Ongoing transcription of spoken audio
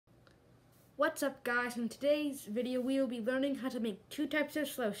What's up, guys? In today's video we will be learning how to make two types of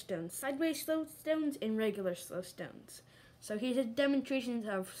slowstones, sideways slowstones and regular slowstones. So here's a demonstration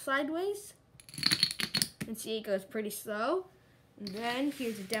of sideways, and see it goes pretty slow. And then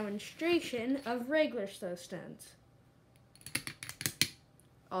here's a demonstration of regular slowstones,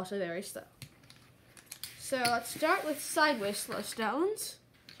 also very slow. So let's start with sideways slowstones.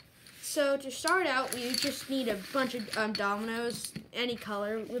 So to start out, we just need a bunch of dominoes. Any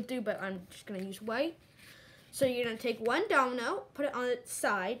color will do, but I'm just going to use white. So you're going to take one domino, put it on its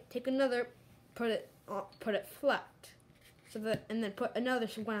side, take another, put it flat, and then put another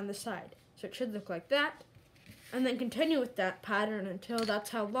one on the side. So it should look like that, and then continue with that pattern until that's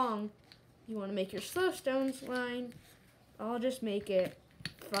how long you want to make your slowstones line. I'll just make it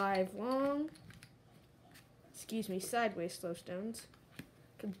 5 long. Excuse me, sideways slowstones.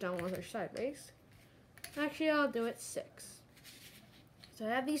 Because dominoes are sideways. Actually, I'll do it 6. So I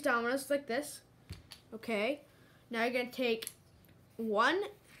have these dominoes like this. Okay. Now you're going to take one,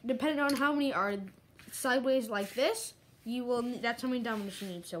 depending on how many are sideways like this, that's how many dominoes you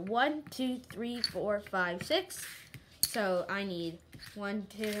need. So 1, 2, 3, 4, 5, 6. So I need 1,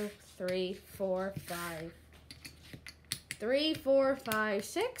 2, 3, 4, 5. 3, 4, 5,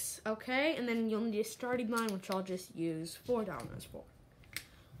 6. Okay. And then you'll need a starting line, which I'll just use 4 dominoes for.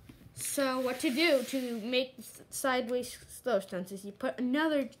 So what to do to make sideways slowstones is you put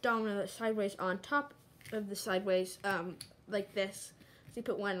another domino that's sideways on top of the sideways, like this. So you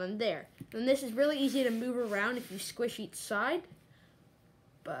put one on there. And this is really easy to move around if you squish each side.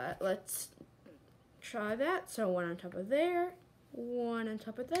 But let's try that. So one on top of there, one on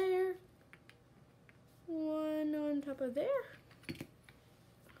top of there, one on top of there,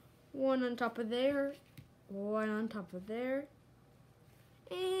 one on top of there, one on top of there,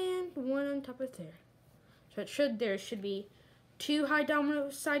 and one on top of there. So there should be 2 high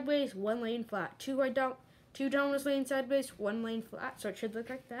dominoes sideways, 1 laying flat. 2 dominoes laying sideways, 1 laying flat. So it should look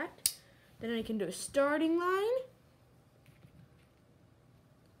like that. Then I can do a starting line.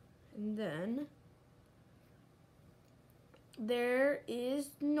 And then there is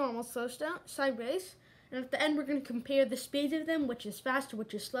normal slowstone sideways. And at the end we're going to compare the speeds of them, which is faster,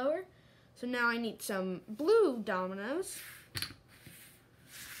 which is slower. So now I need some blue dominoes.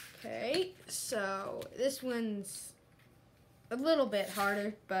 Okay, so this one's a little bit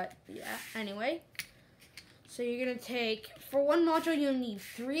harder, but yeah, anyway. So you're going to take, for one module, you'll need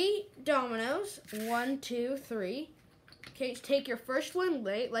 3 dominoes. 1, 2, 3. Okay, so take your first one,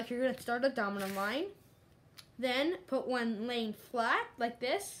 like you're going to start a domino line. Then put one laying flat, like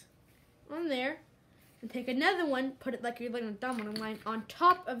this, on there. And take another one, put it like you're laying a domino line on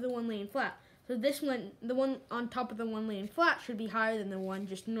top of the one laying flat. So this one, the one on top of the one laying flat, should be higher than the one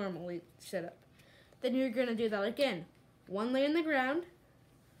just normally set up. Then you're going to do that again. 1 lay on the ground,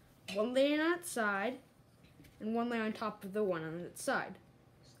 1 laying on its side, and 1 lay on top of the one on its side.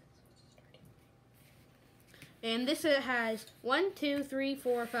 And this has 1, 2, 3,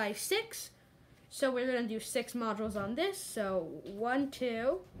 4, 5, 6. So we're going to do 6 modules on this. So 1,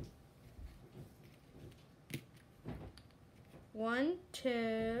 2. 1,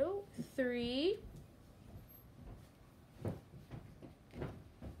 2, 3,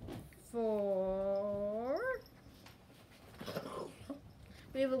 4.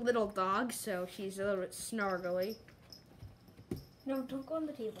 We have a little dog, so she's a little bit snargly. No, don't go on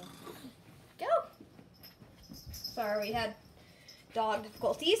the table. Go! Sorry, we had dog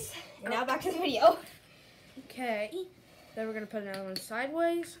difficulties. And now back to the video. Okay. Then we're going to put another one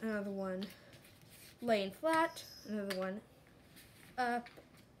sideways, another one laying flat, another one up.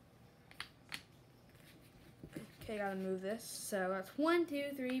 Okay, gotta move this. So that's 1, 2,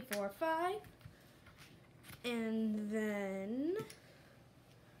 3, 4, 5. And then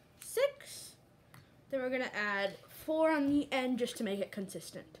 6. Then we're gonna add 4 on the end just to make it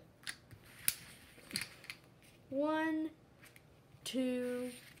consistent. 1,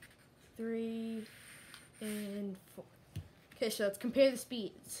 2, 3, and 4. Okay, so let's compare the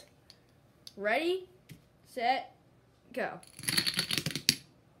speeds. Ready, set, go.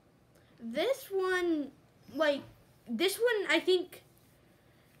 This one, I think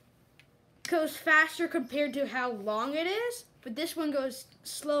goes faster compared to how long it is, but this one goes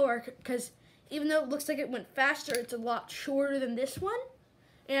slower because even though it looks like it went faster, it's a lot shorter than this one,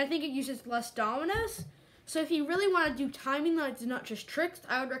 and I think it uses less dominoes. So if you really want to do timing lines and not just tricks,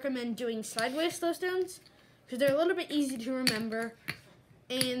 I would recommend doing sideways slowstones because they're a little bit easy to remember,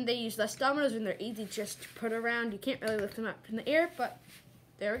 and they use less dominoes and they're easy just to put around. You can't really lift them up in the air, but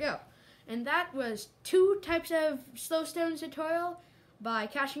there we go. And that was 2 types of slowstones tutorial by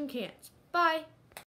Cash and Cans. Bye!